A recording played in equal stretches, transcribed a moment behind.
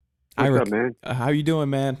Hi, What's up, Rick. man? How you doing,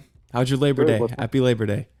 man? How's your Labor Good. Day? What's up? Happy Labor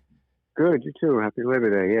Day. Good. You too. Happy Labor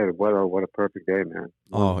Day. Yeah. What a perfect day, man.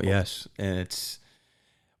 Oh, Wonderful. yes. And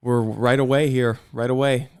we're right away here, right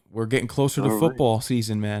away. We're getting closer to All right. football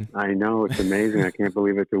season, man. I know it's amazing. I can't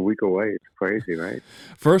believe it's a week away. It's crazy, right?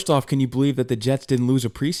 First off, can you believe that the Jets didn't lose a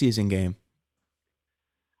preseason game?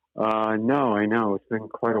 No, I know it's been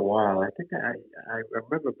quite a while. I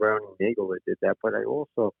remember Browning Nagel that did that, but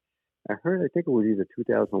I heard I think it was either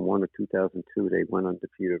 2001 or 2002 they went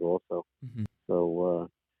undefeated also. Hmm. So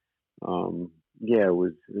yeah, it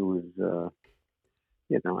was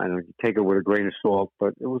I don't take it with a grain of salt,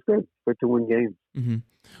 but it was good. Good to win games. Hmm.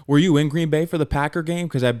 Were you in Green Bay for the Packer game?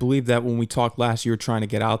 Because I believe that when we talked last, you were trying to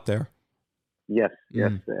get out there. Yes,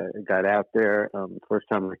 yes. Mm. Got out there. First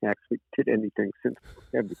time I actually did anything since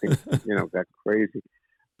everything, got crazy.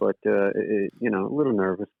 But a little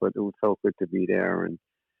nervous, but it felt good to be there. And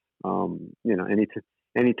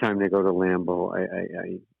anytime they go to Lambeau,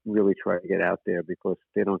 I really try to get out there because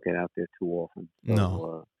they don't get out there too often.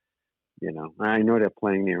 No. I know they're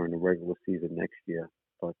playing there in the regular season next year,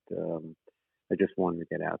 but I just wanted to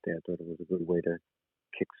get out there. I thought it was a good way to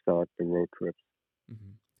kickstart the road trips.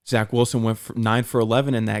 Hmm. Zach Wilson went for 9 for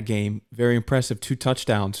 11 in that game. Very impressive. 2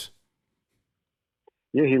 touchdowns.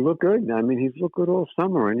 Yeah, he looked good. I mean, he's looked good all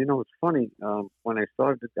summer. And it's funny. When I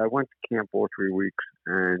went to camp all 3 weeks,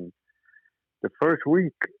 and the first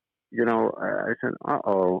week, I said, "Uh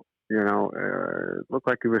oh," it looked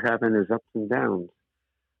like he was having his ups and downs.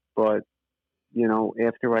 But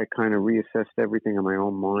after I kind of reassessed everything in my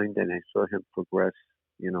own mind, and I saw him progress,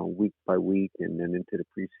 week by week, and then into the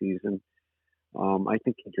preseason, I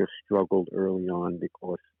think he just struggled early on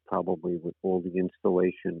because probably with all the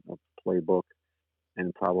installation of the playbook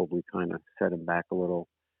and probably kind of set him back a little.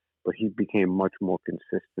 But he became much more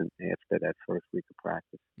consistent after that first week of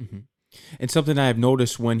practice. Hmm. And something I have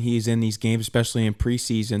noticed when he's in these games, especially in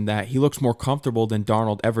preseason, that he looks more comfortable than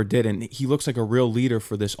Darnold ever did, and he looks like a real leader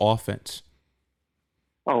for this offense.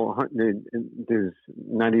 Oh, there's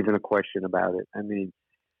not even a question about it. I mean,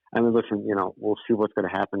 listen, we'll see what's going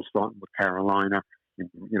to happen starting with Carolina.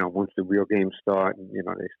 Once the real games start, and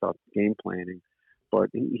they start game planning. But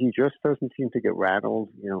he just doesn't seem to get rattled.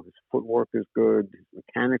 His footwork is good, his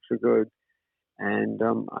mechanics are good, and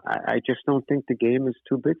I just don't think the game is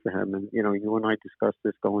too big for him. And you and I discussed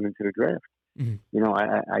this going into the draft. Mhm.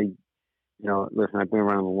 Listen, I've been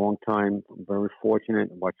around a long time. I'm very fortunate.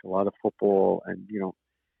 I watch a lot of football, and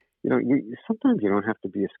sometimes you don't have to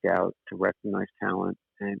be a scout to recognize talent.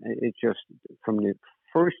 And it just from the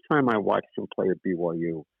first time I watched him play at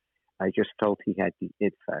BYU, I just felt he had the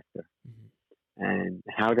it factor. Mhm. And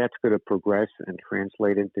how that's going to progress and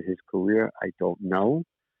translate into his career, I don't know.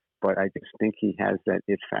 But I just think he has that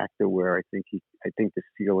it factor where I think the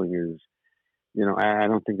ceiling is, I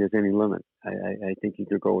don't think there's any limit. I think he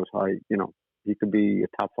could go as high, he could be a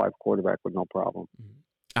top five quarterback with no problem.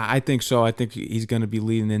 I think so. I think he's going to be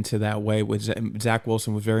leading into that way. With Zach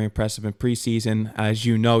Wilson was very impressive in preseason. As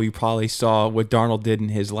you know, you probably saw what Darnold did in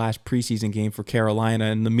his last preseason game for Carolina,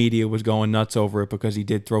 and the media was going nuts over it because he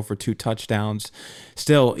did throw for 2 touchdowns.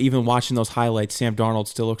 Still, even watching those highlights, Sam Darnold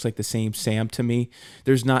still looks like the same Sam to me.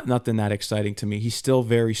 There's not nothing that exciting to me. He's still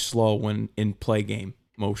very slow when in play game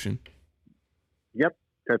motion. Yep,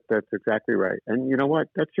 that's exactly right. And you know what?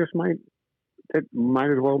 That might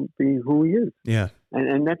as well be who he is, Yeah.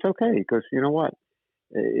 and that's okay because you know what?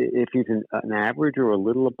 If he's an average or a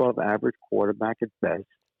little above average quarterback at best,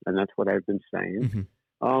 and that's what I've been saying,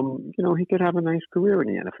 Hmm. he could have a nice career in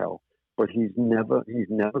the NFL. But he's never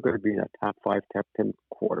going to be a top five, top 10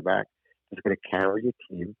 quarterback that's going to carry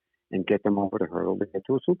a team and get them over the hurdle to get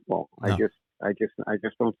to a Super Bowl. No. I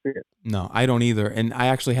just don't see it. No, I don't either. And I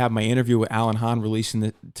actually have my interview with Alan Hahn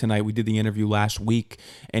releasing tonight. We did the interview last week,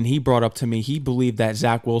 and he brought up to me he believed that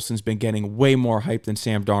Zach Wilson's been getting way more hype than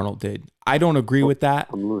Sam Darnold did. I don't agree Oh, with that.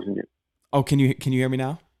 I'm losing you. Oh, can you hear me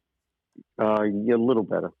now? Yeah, a little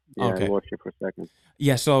better. Yeah, I Okay. lost you for a second.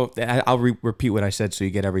 Yeah, so I'll repeat what I said so you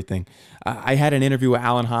get everything. I had an interview with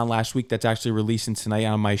Alan Hahn last week that's actually releasing tonight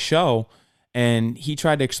on my show, and he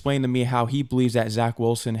tried to explain to me how he believes that Zach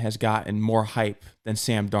Wilson has gotten more hype than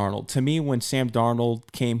Sam Darnold. To me, when Sam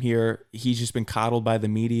Darnold came here, he's just been coddled by the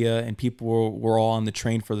media, and people were all on the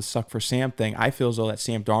train for the suck for Sam thing. I feel as though that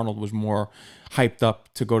Sam Darnold was more hyped up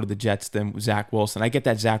to go to the Jets than Zach Wilson. I get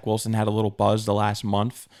that Zach Wilson had a little buzz the last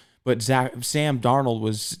month, but Sam Darnold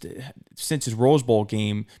was, since his Rose Bowl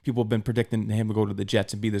game, people have been predicting him to go to the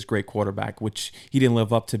Jets and be this great quarterback, which he didn't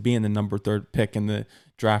live up to being the number third pick in the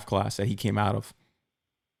draft class that he came out of.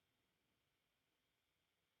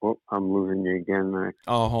 Oh, I'm losing you again, Max.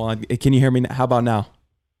 Oh, hold on. Can you hear me? How about now?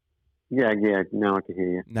 Yeah, yeah. Now I can hear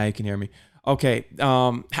you. Now you can hear me. Okay.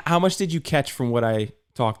 How much did you catch from what I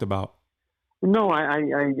talked about? No, I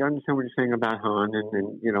understand what you're saying about Han and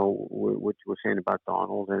what you were saying about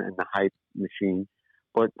Donald and the hype machine.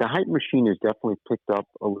 But the hype machine has definitely picked up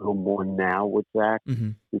a little more now with Zach Hmm.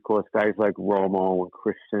 because guys like Romo and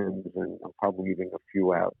Chris Sims, and I'm probably leaving a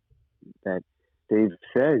few out, that they've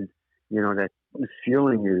said, that the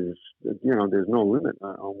ceiling is, there's no limit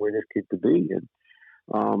on where this kid could be.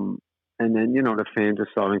 Um, and then, the fans are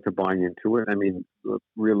starting to buy into it. I mean, look,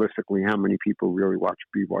 realistically, how many people really watch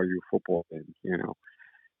BYU football games?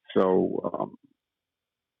 So,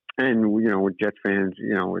 and, with Jet fans,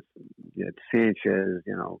 you had Sanchez,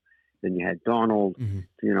 then you had Donald, Hmm.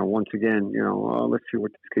 once again, let's see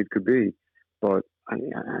what this kid could be. But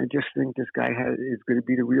I just think this guy is going to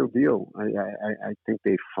be the real deal. I think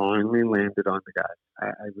they finally landed on the guy.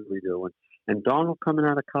 I really do. And Donald coming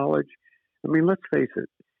out of college, I mean, let's face it.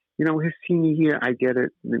 His senior year, I get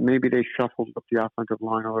it. Maybe they shuffled up the offensive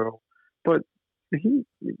line a little, but he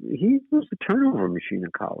was a turnover machine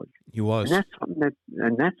in college, He and was. that's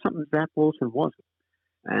something Zach Wilson wasn't.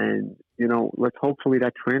 And let's hopefully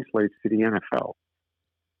that translates to the NFL.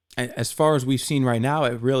 As far as we've seen right now,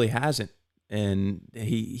 it really hasn't. And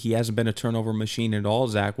he hasn't been a turnover machine at all,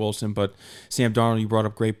 Zach Wilson. But Sam Darnold, you brought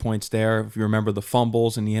up great points there. If you remember the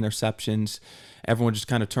fumbles and the interceptions, everyone just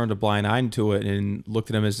kind of turned a blind eye to it and looked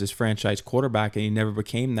at him as this franchise quarterback, and he never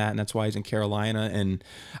became that. And that's why he's in Carolina. And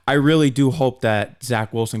I really do hope that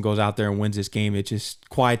Zach Wilson goes out there and wins this game. It just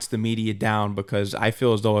quiets the media down, because I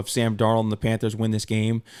feel as though if Sam Darnold and the Panthers win this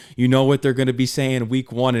game, you know what they're going to be saying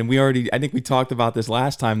week one. And I think we talked about this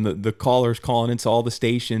last time, the callers calling into all the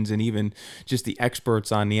stations and even just the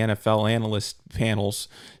experts on the NFL analyst panels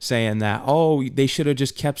saying that, oh, they should have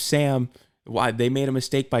just kept Sam. Why they made a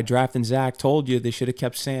mistake by drafting Zach. Told you they should have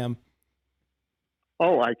kept Sam.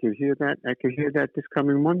 Oh, I could hear that. I could hear that this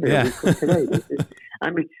coming Monday, a Yeah. week from today.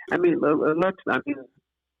 Let's.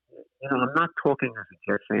 I'm not talking as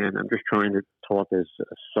a Jet fan. I'm just trying to talk as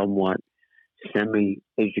a somewhat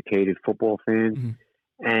semi-educated football fan. Mhm.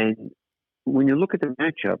 And when you look at the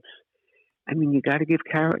matchups, I mean, you got to give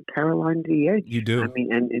Carolina the edge. You I do.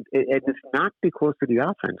 mean, and it's not because of the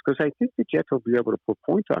offense, because I think the Jets will be able to put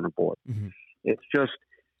points on the board. Hmm. It's just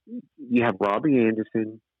you have Robbie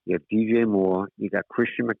Anderson, you have DJ Moore, you got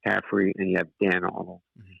Christian McCaffrey, and you have Dan Arnold,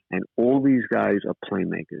 Hmm. and all these guys are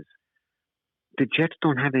playmakers. The Jets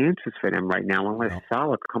don't have answers for them right now, unless No.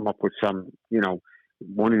 Saleh come up with some,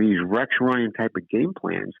 one of these Rex Ryan type of game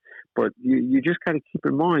plans. But you just got to keep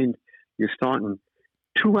in mind you're starting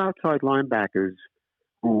two outside linebackers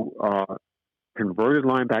who are converted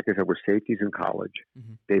linebackers that were safeties in college.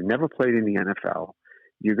 Hmm. They've never played in the NFL.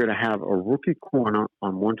 You're going to have a rookie corner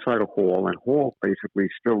on one side of Hall, and Hall basically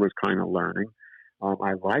still is kind of learning.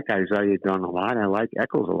 I like Isaiah Dunn a lot. I like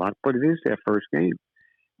Echols a lot, but it is their first game.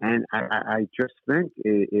 And I just think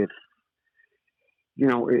if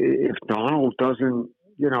Donald doesn't,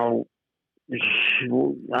 I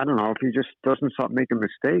don't know, if he just doesn't start making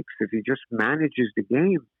mistakes, if he just manages the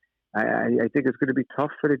game, I think it's going to be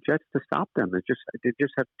tough for the Jets to stop them. They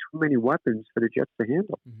just have too many weapons for the Jets to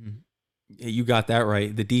handle. Hmm. You got that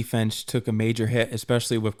right. The defense took a major hit,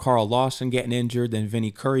 especially with Carl Lawson getting injured, then Vinny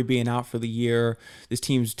Curry being out for the year. This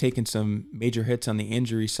team's taken some major hits on the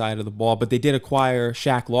injury side of the ball, but they did acquire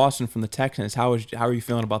Shaq Lawson from the Texans. How are you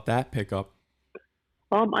feeling about that pickup?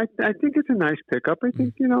 I think it's a nice pickup. I Mm.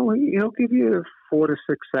 think he'll give you 4 to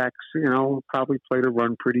 6 sacks. Probably play the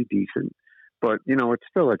run pretty decent, but it's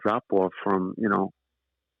still a drop off from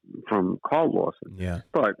Carl Lawson. Yeah.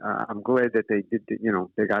 But I'm glad that they did.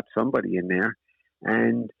 They got somebody in there.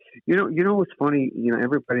 And what's funny?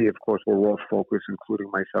 Everybody, of course, we're all focused,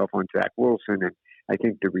 including myself, on Jack Wilson, and I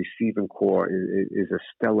think the receiving core is a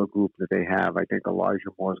stellar group that they have. I think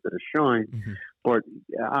Elijah Moore is going to shine. Hmm. But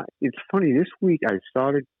it's funny. This week, I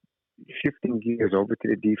started shifting gears over to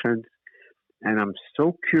the defense, and I'm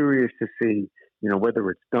so curious to see, whether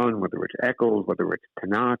it's Dunn, whether it's Echols, whether it's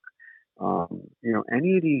Tanakh,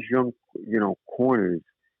 any of these young, corners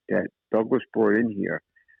that Douglas brought in here.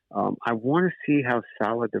 I want to see how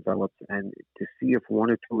Saleh develops and to see if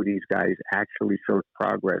one or two of these guys actually show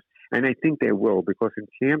progress. And I think they will, because in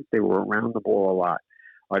camp they were around the ball a lot.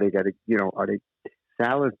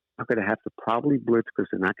 Saleh's not going to have to probably blitz because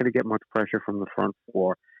they're not going to get much pressure from the front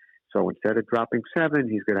four. So instead of dropping 7,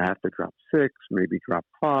 he's going to have to drop 6, maybe drop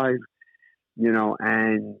 5,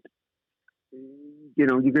 and you're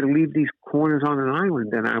going to leave these corners on an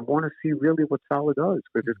island, and I want to see really what Saleh does,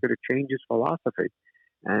 because it's going to change his philosophy.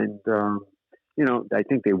 And I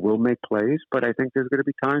think they will make plays, but I think there's going to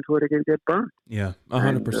be times where they're going to get burnt. Yeah.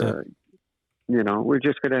 And 100%. we're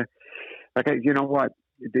just going to. You know what?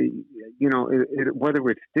 Whether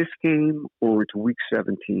it's this game or it's week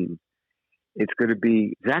 17, it's going to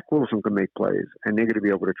be Zach Wilson can make plays, and they're going to be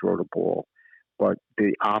able to throw the ball. But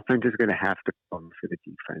the offense is going to have to come for the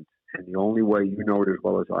defense. And the only way you know it as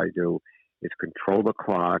well as I do is control the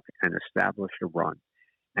clock and establish a run.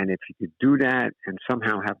 And if you could do that and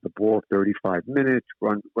somehow have the ball 35 minutes,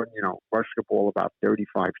 rush the ball about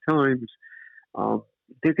 35 times,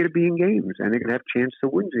 they're going to be in games and they're going to have a chance to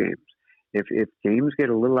win games. If games get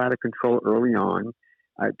a little out of control early on,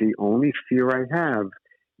 the only fear I have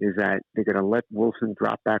is that they're going to let Wilson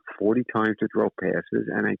drop back 40 times to throw passes,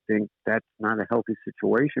 and I think that's not a healthy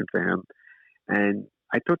situation for him. And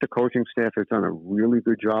I thought the coaching staff has done a really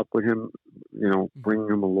good job with him, bringing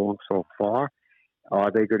him along so far. Are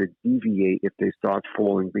they going to deviate if they start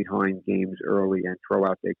falling behind games early and throw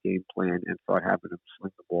out their game plan and start having them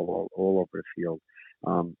sling the ball all over the field?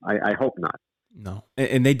 I hope not. No.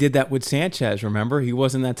 And they did that with Sanchez, remember? He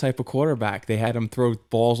wasn't that type of quarterback. They had him throw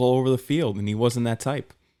balls all over the field, and he wasn't that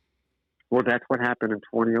type. Well, that's what happened in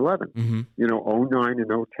 2011. Mm-hmm. 09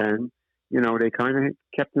 and 010, they kind of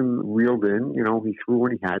kept him reeled in. He threw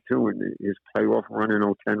when he had to, and his playoff run in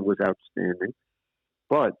 010 was outstanding.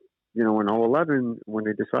 But, in 011, when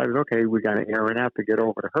they decided, okay, we got to air it out to get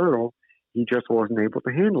over the hurdle, he just wasn't able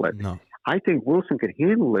to handle it. No. I think Wilson could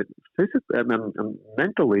handle it physically,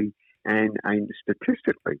 mentally, and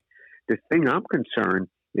statistically. The thing I'm concerned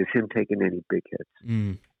is him taking any big hits.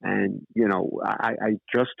 Mm. And, I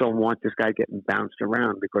just don't want this guy getting bounced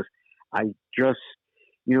around because I just,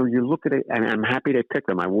 you look at it, and I'm happy they picked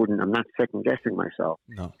him. I'm not second guessing myself.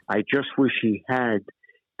 No. I just wish he had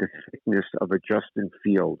the thickness of a Justin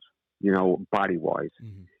Fields, body wise.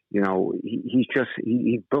 Mm-hmm.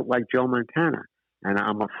 He's built like Joe Montana. And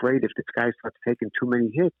I'm afraid if this guy starts taking too many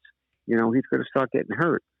hits, he's going to start getting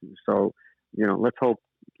hurt. So, let's hope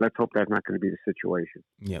that's not going to be the situation.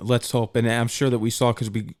 Yeah, let's hope. And I'm sure that we saw, because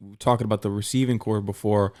we were talking about the receiving corps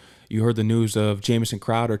before, you heard the news of Jamison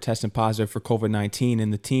Crowder testing positive for COVID-19,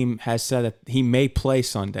 and the team has said that he may play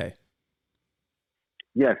Sunday.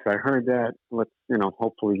 Yes, I heard that.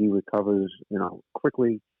 Hopefully he recovers,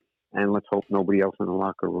 quickly, and let's hope nobody else in the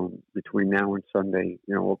locker room between now and Sunday,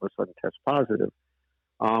 all of a sudden tests positive.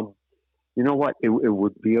 You know what? It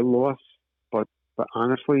would be a loss, but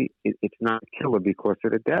honestly, it's not a killer because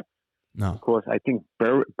of the depth. No. Because I think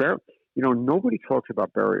nobody talks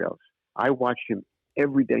about Berrios. I watch him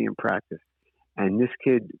every day in practice, and this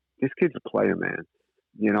kid's a player, man.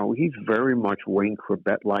 He's very much Wayne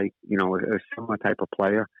Chrebet-like, a similar type of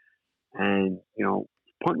player. And,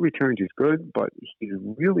 punt returns is good, but he's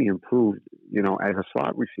really improved, as a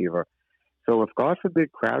slot receiver. So if, God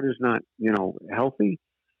forbid, Crowder's not, healthy,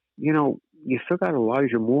 you still got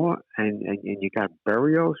Elijah Moore and you got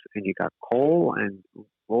Berrios and you got Cole, and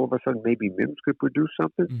all of a sudden maybe Mims could produce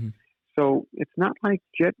something. Mm-hmm. So it's not like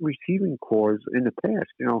Jet receiving corps in the past.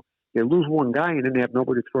 They lose one guy and then they have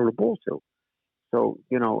nobody to throw the ball to. So,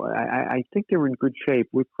 I think they're in good shape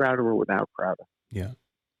with Crowder or without Crowder. Yeah,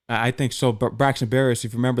 I think so. But Braxton Berrios,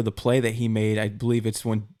 if you remember the play that he made, I believe it's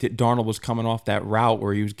when Darnold was coming off that route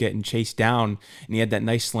where he was getting chased down, and he had that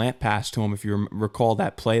nice slant pass to him. If you recall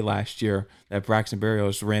that play last year, that Braxton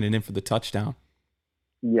Berrios ran it in for the touchdown.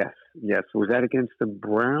 Yes. Was that against the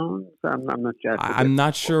Browns? I'm not sure. I'm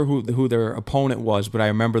not sure who their opponent was, but I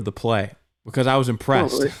remember the play because I was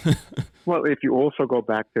impressed. Well, if you also go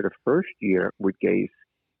back to the first year with Gase,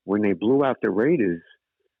 when they blew out the Raiders,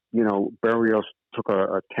 Berrios took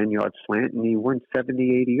a 10-yard slant and he went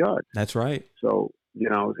 70, 80 yards. That's right. So,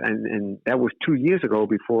 and that was 2 years ago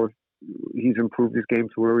before he's improved his game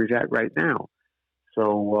to where he's at right now.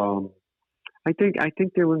 So, I think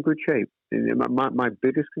they're in good shape. And my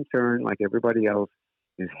biggest concern, like everybody else,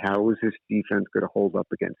 is how is this defense going to hold up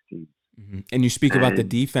against teams? Mm-hmm. And you speak about the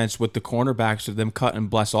defense with the cornerbacks of them cutting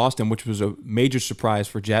Bless Austin, which was a major surprise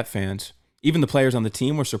for Jet fans. Even the players on the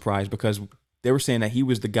team were surprised because they were saying that he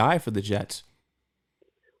was the guy for the Jets.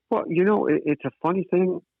 Well, it's a funny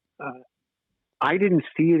thing. I didn't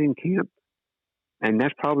see it in camp. And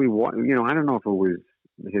that's probably what, I don't know if it was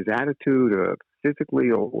his attitude or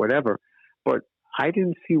physically or whatever, but I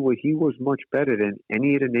didn't see where he was much better than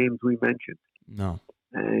any of the names we mentioned. No.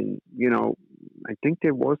 And, I think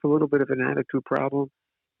there was a little bit of an attitude problem,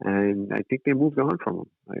 and I think they moved on from him.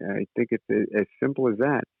 I think it's as simple as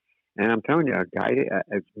that. And I'm telling you, a guy,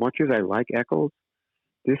 as much as I like Echols,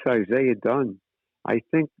 this Isaiah Dunn, I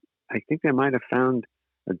think they might have found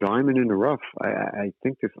a diamond in the rough. I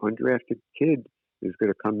think this undrafted kid is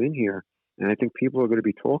going to come in here, and I think people are going to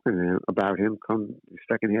be talking about him come the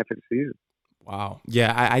second half of the season. Wow.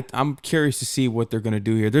 Yeah, I'm curious to see what they're going to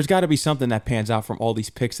do here. There's got to be something that pans out from all these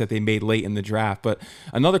picks that they made late in the draft. But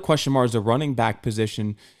another question mark is the running back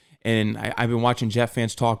position. And I've been watching Jet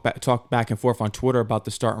fans talk back and forth on Twitter about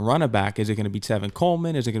the starting running back. Is it going to be Tevin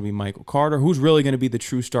Coleman? Is it going to be Michael Carter? Who's really going to be the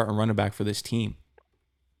true starting running back for this team?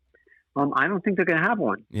 I don't think they're going to have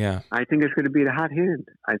one. Yeah. I think it's going to be the hot hand.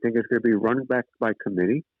 I think it's going to be running back by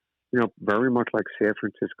committee, very much like San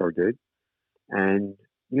Francisco did. And,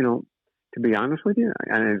 to be honest with you,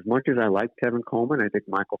 and as much as I like Tevin Coleman, I think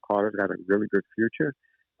Michael Carter's got a really good future.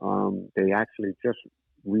 They actually just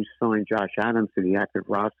re-signed Josh Adams to the active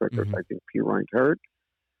roster because I think P. Ryan's hurt.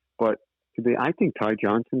 But I think Ty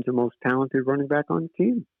Johnson's the most talented running back on the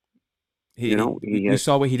team. You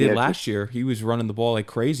saw what he did last year. He was running the ball like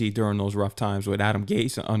crazy during those rough times with Adam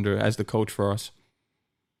Gase as the coach for us.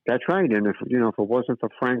 That's right. And if it wasn't for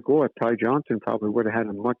Frank Gore, Ty Johnson probably would have had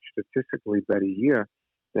a much statistically better year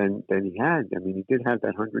than he had. I mean, he did have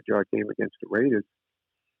that 100-yard game against the Raiders,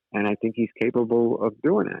 and I think he's capable of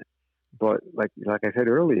doing that. But like I said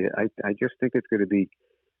earlier, I just think it's going to be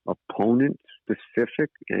opponent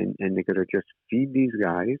specific, and they're going to just feed these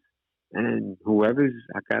guys, and whoever's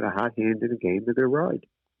got a hot hand in the game, they're going to ride.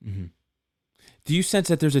 Mm-hmm. Do you sense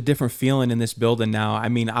that there's a different feeling in this building now? I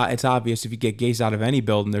mean, it's obvious if you get Gase out of any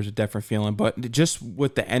building, there's a different feeling. But just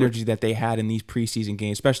with the energy that they had in these preseason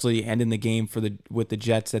games, especially ending the game with the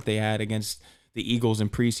Jets that they had against the Eagles in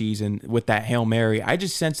preseason with that Hail Mary, I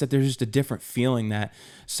just sense that there's just a different feeling that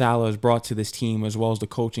Saleh has brought to this team as well as the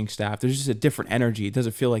coaching staff. There's just a different energy. It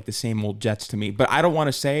doesn't feel like the same old Jets to me. But I don't want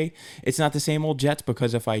to say it's not the same old Jets,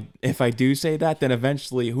 because if I do say that, then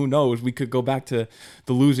eventually, who knows, we could go back to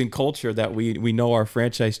the losing culture that we know our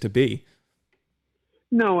franchise to be.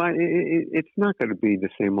 No, it's not going to be the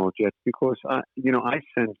same old Jets because, I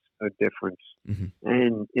sense a difference. Mm-hmm.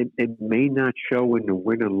 And it may not show in the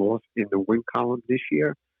win and loss in the win column this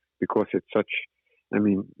year because it's such, they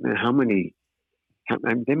may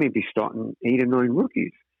be starting 8 or 9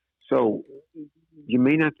 rookies. So you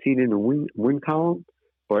may not see it in the win column,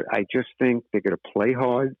 but I just think they're going to play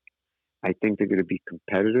hard. I think they're going to be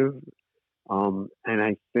competitive. And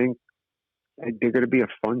I think they're going to be a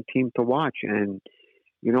fun team to watch. And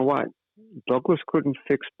you know what? Douglas couldn't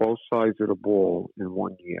fix both sides of the ball in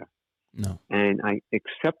 1 year. No. And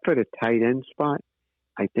except for the tight end spot,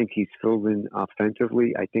 I think he's filled in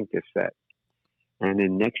offensively. I think they're set. And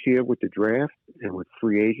then next year with the draft and with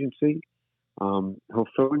free agency, he'll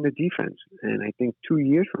fill in the defense. And I think 2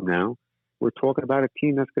 years from now, we're talking about a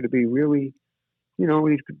team that's going to be really, they're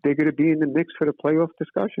going to be in the mix for the playoff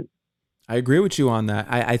discussion. I agree with you on that.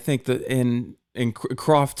 I think that in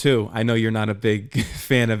Croft too, I know you're not a big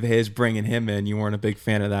fan of his bringing him in. You weren't a big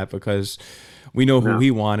fan of that because we know who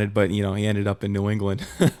he wanted, but he ended up in New England.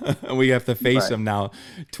 And we have to face him now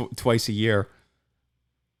twice a year.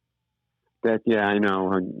 I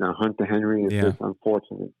know. Hunter Henry is just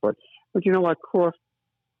unfortunate, but you know what, Croft,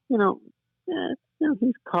 he's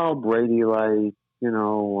Carl Brady like, I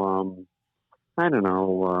don't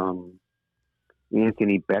know,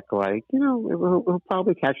 Anthony Beck like, he'll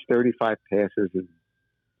probably catch 35 passes and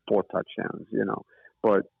 4 touchdowns,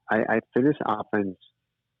 But I for this offense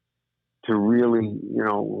to really,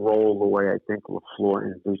 roll the way I think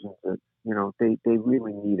LaFleur envisions it, they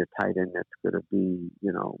really need a tight end that's going to be,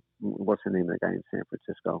 what's the name of the guy in San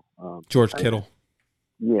Francisco? George Kittle.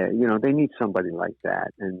 They need somebody like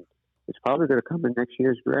that. And it's probably going to come in next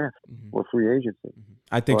year's draft or free agency. Mm-hmm.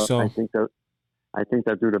 I think so. I think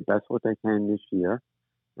they'll do the best what they can this year.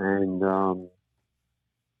 And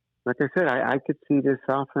like I said, I could see this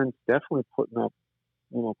offense definitely putting up,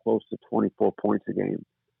 close to 24 points a game.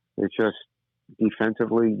 It's just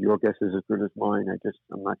defensively, your guess is as good as mine.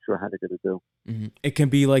 I'm not sure how they're going to do. Mm-hmm. It can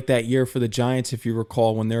be like that year for the Giants, if you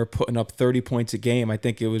recall, when they were putting up 30 points a game. I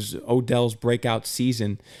think it was Odell's breakout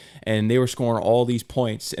season, and they were scoring all these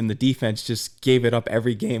points, and the defense just gave it up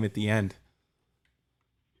every game at the end.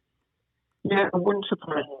 Yeah, it wouldn't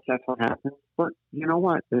surprise me if that's what happens. But you know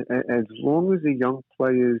what? As long as the young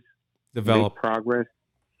players develop make progress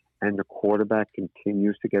and the quarterback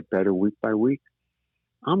continues to get better week by week,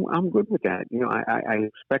 I'm good with that. I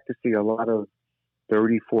expect to see a lot of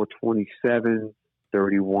 34-27,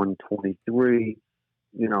 31-23,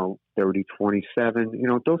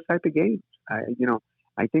 30-27, those type of games. I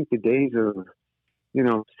think the days of,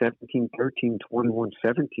 17-13,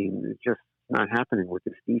 21-17 is just not happening with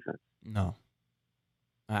this defense. No.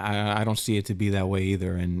 I don't see it to be that way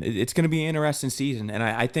either. And it's going to be an interesting season. And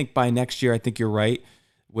I think by next year, I think you're right.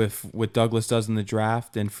 With what Douglas does in the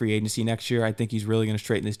draft and free agency next year, I think he's really going to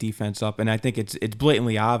straighten this defense up. And I think it's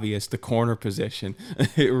blatantly obvious, the corner position.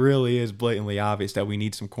 It really is blatantly obvious that we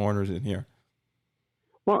need some corners in here.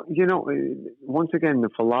 Well, once again, the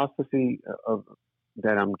philosophy of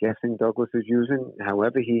that I'm guessing Douglas is using,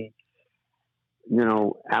 however he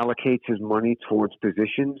allocates his money towards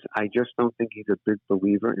positions. I just don't think he's a big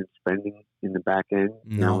believer in spending in the back end,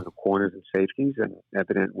 in No. the corners and safeties. And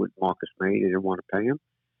evident with Marcus May, they didn't want to pay him.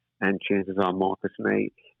 And chances are Marcus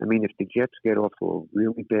May. I mean, if the Jets get off to a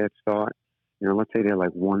really bad start, let's say they're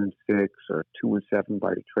like 1-6 or 2-7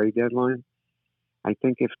 by the trade deadline. I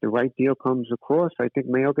think if the right deal comes across, I think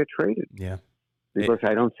May will get traded. Yeah. Because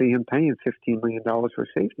I don't see him paying $15 million for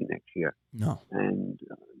safety next year. No. And,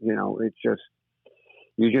 it's just,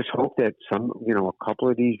 you just hope that a couple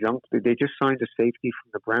of these young, they just signed a safety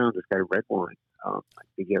from the Browns, this guy Redwine. I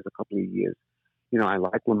think he has a couple of years. I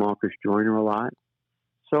like LaMarcus Joyner a lot.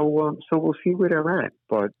 So we'll see where they're at.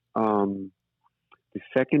 But the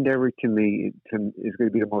secondary to me is going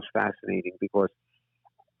to be the most fascinating because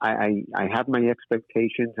I have my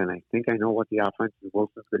expectations and I think I know what the offense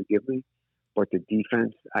Wilson's going to give me. But the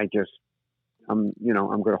defense, I'm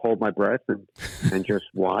going to hold my breath and just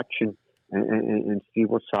watch and see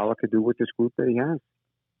what Saleh could do with this group that he has.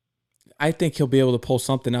 I think he'll be able to pull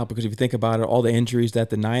something out because if you think about it, all the injuries that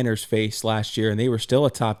the Niners faced last year, and they were still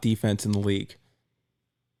a top defense in the league.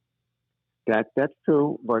 That's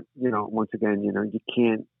true, but once again, you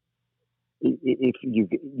can't. If you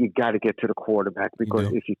got to get to the quarterback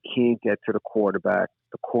because if you can't get to the quarterback,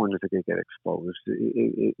 the corners are going to get exposed.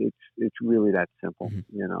 It's really that simple,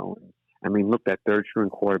 I mean, look, that third string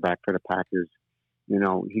quarterback for the Packers.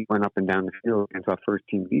 He went up and down the field against our first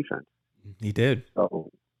team defense. He did. So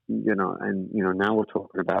now we're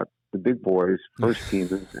talking about the big boys, first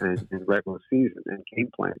teamers, and regular season and game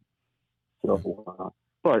plan. So,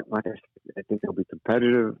 but like I said, I think they'll be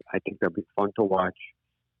competitive. I think they'll be fun to watch.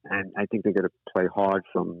 And I think they're going to play hard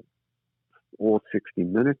from all 60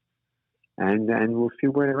 minutes. And we'll see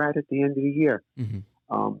where they're at the end of the year. Mm-hmm.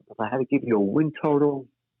 If I had to give you a win total,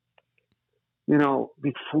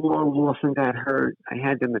 before Lawson got hurt, I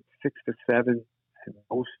had them at 6-7 at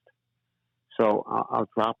most. So I'll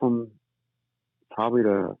drop them probably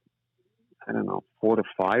to, 4-5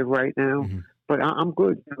 right now. Mm-hmm. But I'm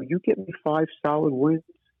good. You get me 5 solid wins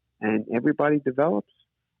and everybody develops,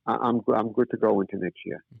 I'm good to go into next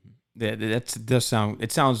year.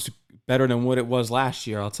 It sounds better than what it was last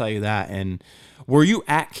year, I'll tell you that. And were you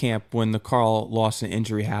at camp when the Carl Lawson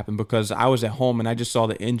injury happened? Because I was at home and I just saw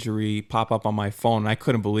the injury pop up on my phone and I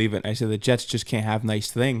couldn't believe it. I said the Jets just can't have nice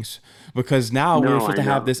things because now we're supposed to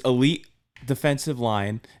have this elite defensive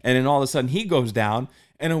line and then all of a sudden he goes down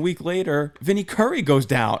and a week later Vinny Curry goes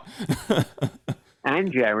down.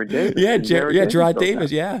 And Jared Davis. Jarrad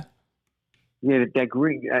Davis, yeah. Yeah, that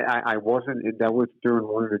Green, I wasn't, that was during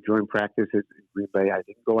one of the joint practices in Green Bay. I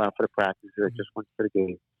didn't go out for the practices. I just went for the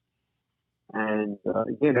game. And,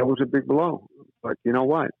 that was a big blow. But you know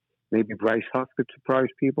what? Maybe Bryce Huff could surprise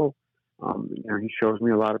people. He shows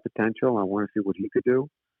me a lot of potential. I want to see what he could do.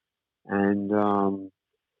 And,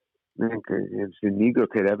 if Zuniga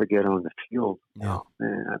could ever get on the field, I'm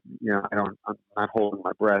not holding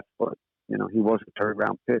my breath, but, he was a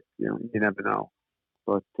third-round pick. You never know.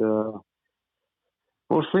 But,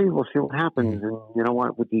 we'll see. We'll see what happens. And you know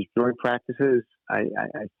what? With these joint practices, I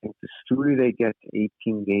think the sooner they get to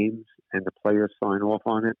 18 games and the players sign off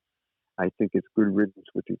on it, I think it's good riddance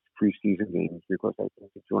with these preseason games because I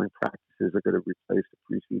think the joint practices are going to replace the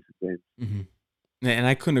preseason games. Mm-hmm. And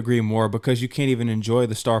I couldn't agree more because you can't even enjoy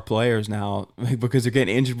the star players now because they're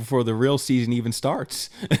getting injured before the real season even starts.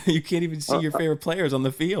 You can't even see your favorite players on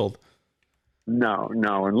the field. No.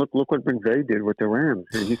 And look what McVay did with the Rams.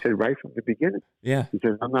 And he said right from the beginning. Yeah. He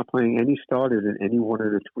says, I'm not playing any starters in any one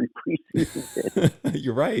of the 3 preseason games.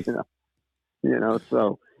 You're right.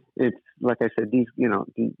 So it's like I said, these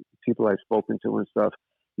people I've spoken to and stuff,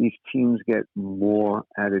 these teams get more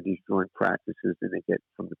out of these joint practices than they get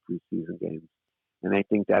from the preseason games. And I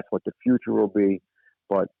think that's what the future will be.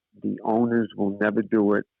 But the owners will never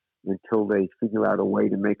do it until they figure out a way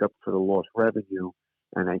to make up for the lost revenue.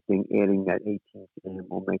 And I think adding that 18th game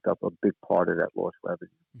will make up a big part of that lost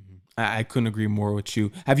revenue. Mm-hmm. I couldn't agree more with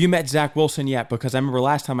you. Have you met Zach Wilson yet? Because I remember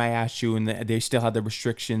last time I asked you and they still had the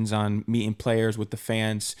restrictions on meeting players with the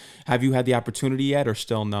fans. Have you had the opportunity yet or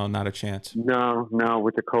still no, not a chance? No.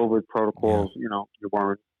 With the COVID protocols, you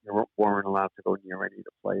weren't allowed to go near any of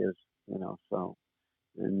the players, so.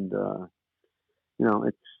 And,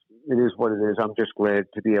 it is what it is. I'm just glad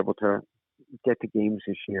to be able to get to games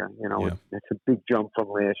this year. It's a big jump from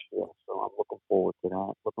last year. So I'm looking forward to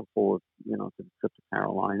that. Looking forward, to the trip to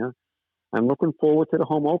Carolina. I'm looking forward to the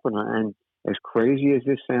home opener. And as crazy as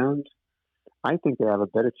this sounds, I think they have a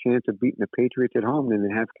better chance of beating the Patriots at home than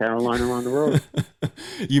they have Carolina on the road.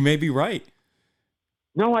 You may be right.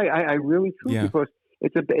 No, I really do Yeah. because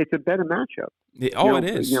it's a better matchup. Oh, it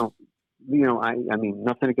is. I mean,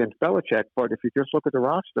 nothing against Belichick, but if you just look at the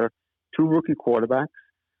roster, two rookie quarterbacks.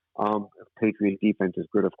 Patriot defense is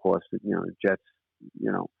good, of course. Jets.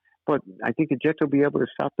 You know, but I think the Jets will be able to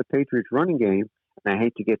stop the Patriots running game. And I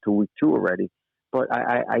hate to get to week 2 already, but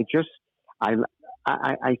I just I,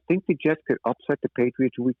 I think the Jets could upset the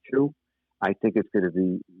Patriots week 2. I think it's going to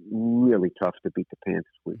be really tough to beat the Panthers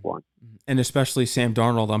week 1. And especially Sam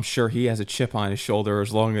Darnold, I'm sure he has a chip on his shoulder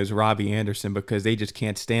as long as Robbie Anderson, because they just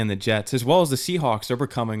can't stand the Jets. As well as the Seahawks, they're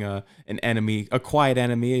becoming an enemy, a quiet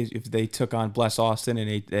enemy. If they took on Bless Austin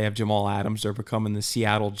and they have Jamal Adams, they're becoming the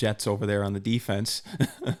Seattle Jets over there on the defense.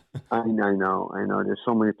 I know. There's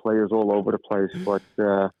so many players all over the place, but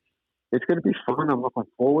it's going to be fun. I'm looking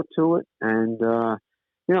forward to it, and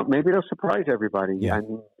maybe it'll surprise everybody. Yeah. I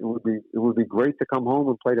mean, it would be great to come home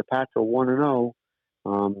and play the Pats at 1-0.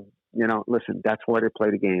 Listen, that's why they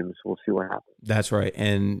play the games. We'll see what happens. That's right.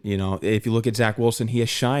 And, if you look at Zach Wilson, he has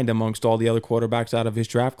shined amongst all the other quarterbacks out of his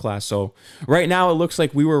draft class. So right now it looks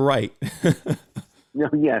like we were right.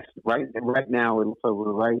 Yes. Right now it looks like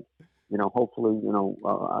we're right. Hopefully,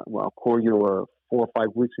 I'll call you 4 or 5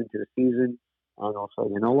 weeks into the season and I'll say,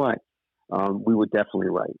 you know what? We were definitely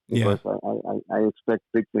right. Because I expect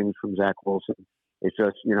big things from Zach Wilson. It's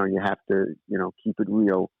just, you have to, keep it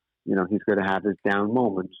real. He's going to have his down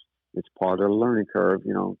moments. It's part of the learning curve.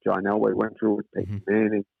 John Elway went through it, Peyton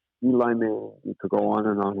Manning, Eli Manning. You could go on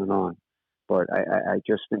and on and on. But I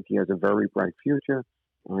just think he has a very bright future,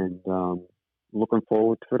 and looking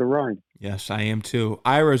forward to the ride. Yes, I am too.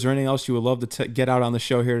 Ira, is there anything else you would love to get out on the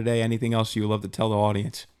show here today? Anything else you would love to tell the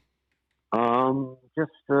audience?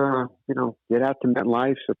 Just get out to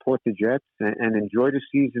MetLife, support the Jets, and enjoy the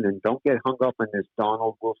season, and don't get hung up on this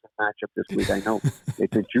Donald Wilson matchup this week. I know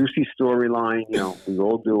it's a juicy storyline. We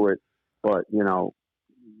all do it, but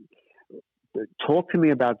talk to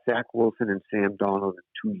me about Zach Wilson and Sam Darnold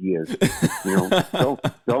in 2 years.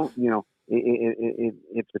 Don't.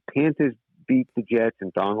 If the Panthers beat the Jets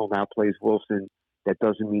and Donald now plays Wilson, that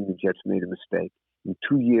doesn't mean the Jets made a mistake. In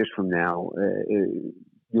 2 years from now,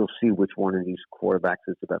 you'll see which one of these quarterbacks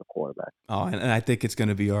is the better quarterback. Oh, and I think it's going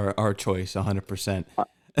to be our choice, 100%.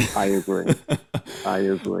 I agree.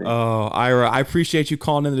 Oh, Ira, I appreciate you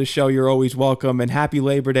calling into the show. You're always welcome. And happy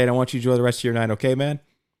Labor Day. And I want you to enjoy the rest of your night. Okay, man?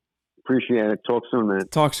 Appreciate it. Talk soon, man.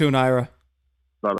 Talk soon, Ira.